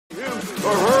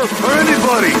or her, or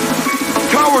anybody.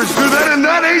 Cowards do that, and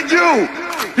that ain't you.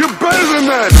 You're better than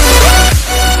that.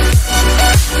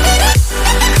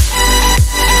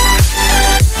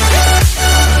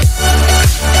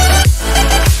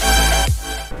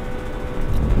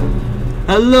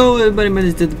 Hello everybody, my name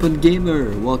is Deadpool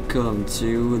Gamer. Welcome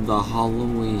to the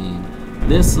Halloween.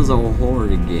 This is a horror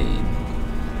game.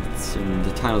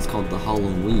 The title is called The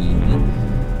Halloween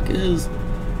because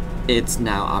it's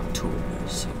now October,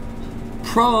 so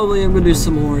probably I'm gonna do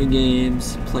some horror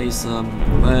games, play some.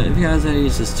 But if you guys have any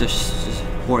just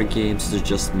horror games, they're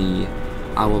just me,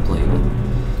 I will play them.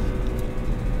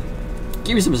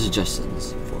 Give me some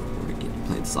suggestions for horror game to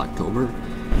play this October.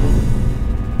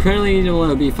 Apparently you don't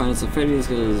want to be Final Freddy's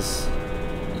because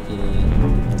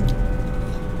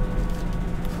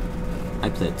I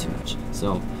played too much.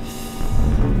 So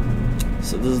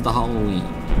this is the Halloween.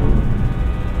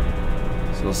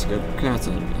 So let's get the cats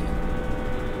out of here.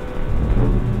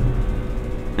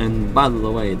 And by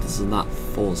the way, this is not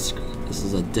full screen. This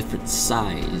is a different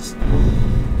size.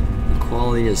 The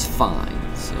quality is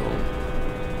fine. So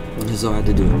this is all I had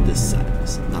to do with this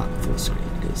size, not full screen.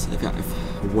 Because I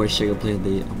wish I could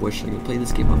play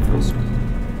this game on full screen.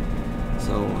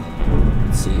 So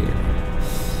let's see here.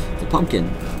 The pumpkin.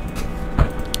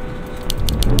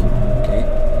 Okay.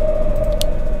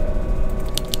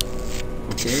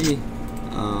 Okay.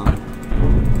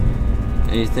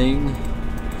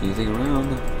 Anything around?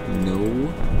 No.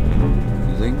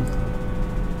 Nothing.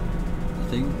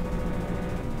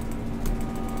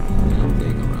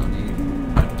 Anything around here?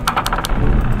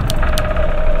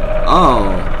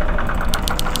 Oh,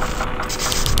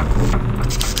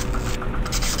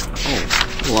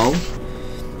 hello.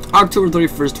 October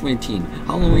 31st, 2018.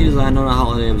 Halloween is another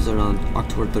holiday observed on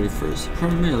October 31st,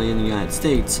 primarily in the United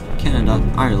States, Canada,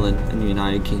 Ireland, and the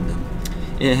United Kingdom.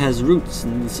 It has roots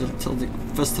in the Celtic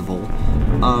festival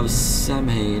of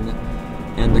Samhain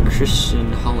and the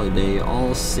Christian holiday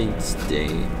All Saints'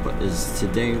 Day, but is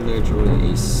today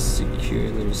literally a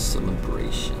secular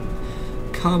celebration.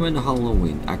 Common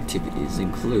Halloween activities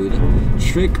include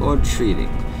trick-or-treating,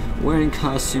 wearing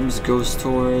costumes, ghost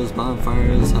tours,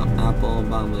 bonfires, apple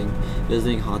bombing,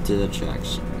 visiting haunted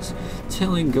attractions,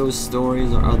 telling ghost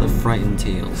stories or other frightened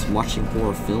tales, watching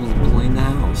horror films, and playing the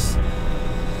house.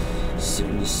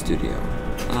 Certain studio.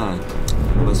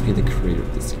 Must be the creator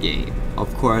of this game.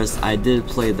 Of course, I did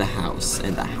play the house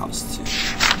and the house too.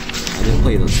 I did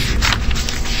play those two.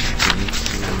 Okay,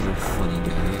 another funny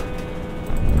guy.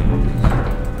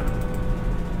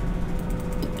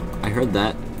 I heard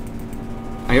that.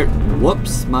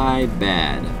 Whoops, my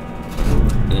bad.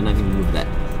 I didn't even move that.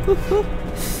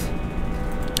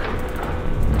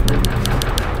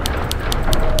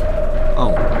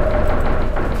 Oh.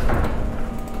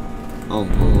 Oh,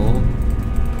 hello.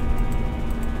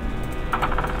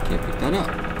 Can't pick that up.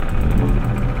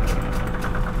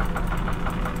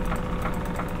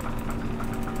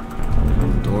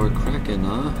 Door cracking,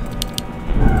 huh?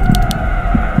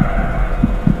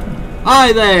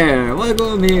 Hi there!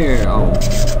 Welcome here! Oh,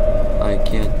 I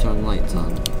can't turn lights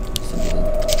on.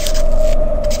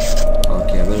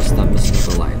 Okay, I better stop messing with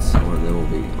the lights, or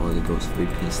the ghost will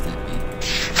be pissed at me.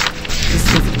 It's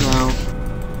different now.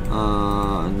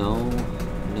 No,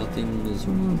 nothing is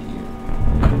wrong here.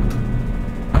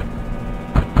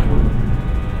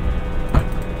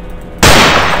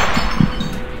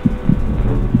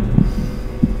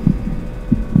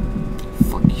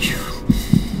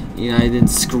 Yeah, I didn't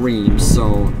scream,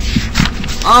 so...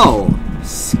 Oh!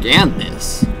 Scan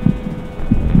this!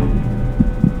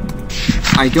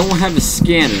 I don't have a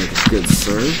scanner, good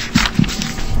sir.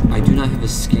 I do not have a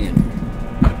scanner.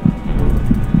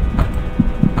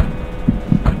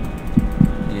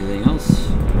 Anything else?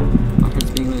 My heart's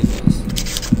being really fast.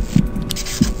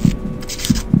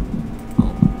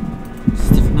 Oh. Is this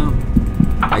different now?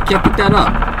 I can't pick that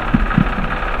up!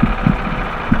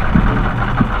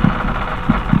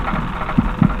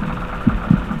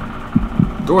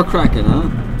 Door cracking, huh?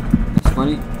 That's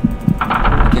funny.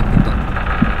 I can't pick that.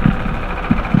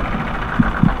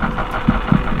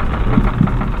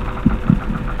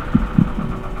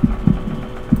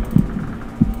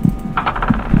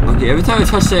 Okay, every time I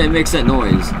touch that, it makes that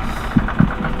noise.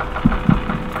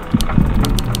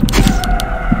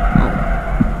 Oh.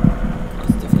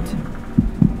 That's different.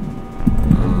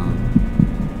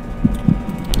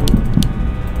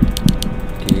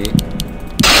 Okay.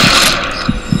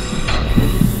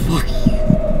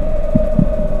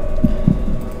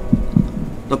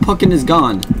 The pumpkin is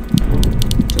gone.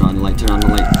 Turn on the light, turn on the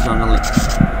light, turn on the light.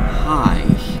 Hi.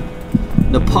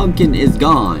 The pumpkin is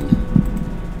gone.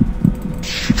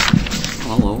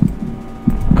 Hello.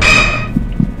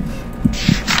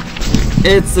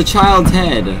 It's the child's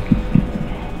head.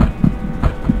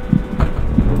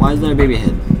 Why is there a baby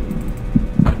head?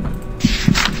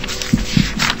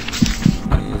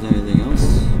 Is there anything else?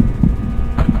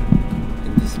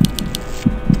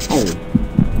 Oh.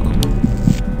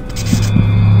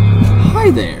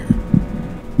 Hi there.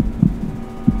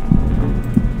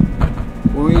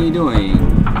 What are you doing?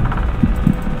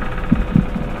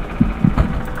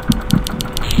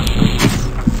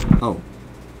 Oh.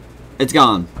 It's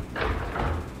gone.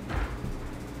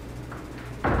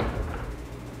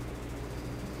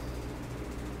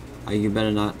 Oh, you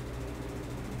better not.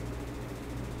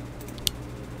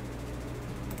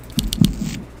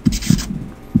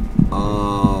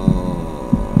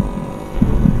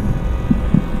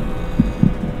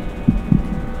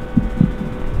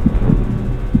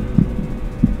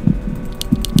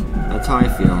 That's how I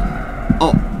feel.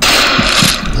 Oh!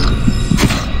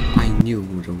 I knew it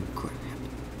would happen.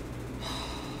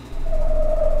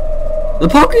 The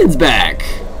pumpkin's back!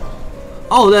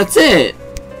 Oh, that's it!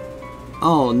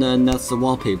 Oh, and then that's the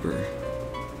wallpaper.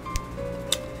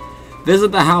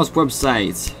 Visit the house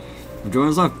website. Join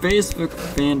us on Facebook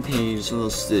fan page for the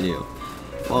studio.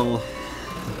 Well,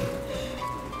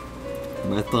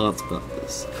 my thoughts about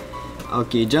this.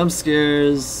 Okay, jump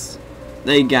scares.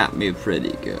 They got me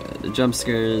pretty good. The jump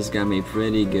scares got me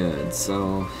pretty good.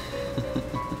 So,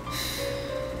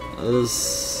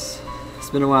 it's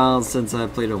been a while since I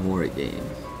played a horror game.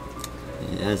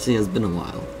 Yeah, it has been a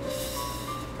while.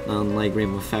 Unlike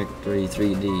Rainbow Factory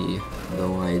 3D,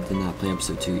 though I did not play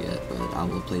episode 2 yet, but I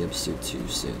will play episode 2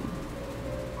 soon.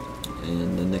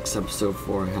 And the next episode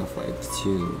for Half-Life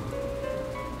 2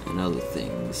 and other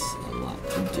things, a lot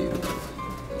to do,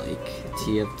 like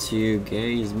TF2,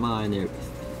 Gary's Mind,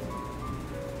 everything.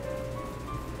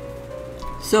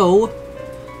 So,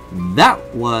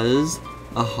 that was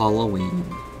a Halloween.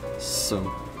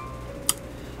 So,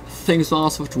 thanks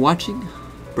also for watching.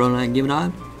 Bro, and give it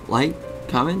on, like,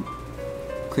 comment,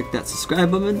 click that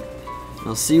subscribe button, and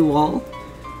I'll see you all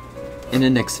in the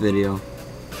next video.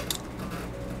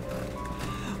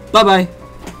 Bye bye.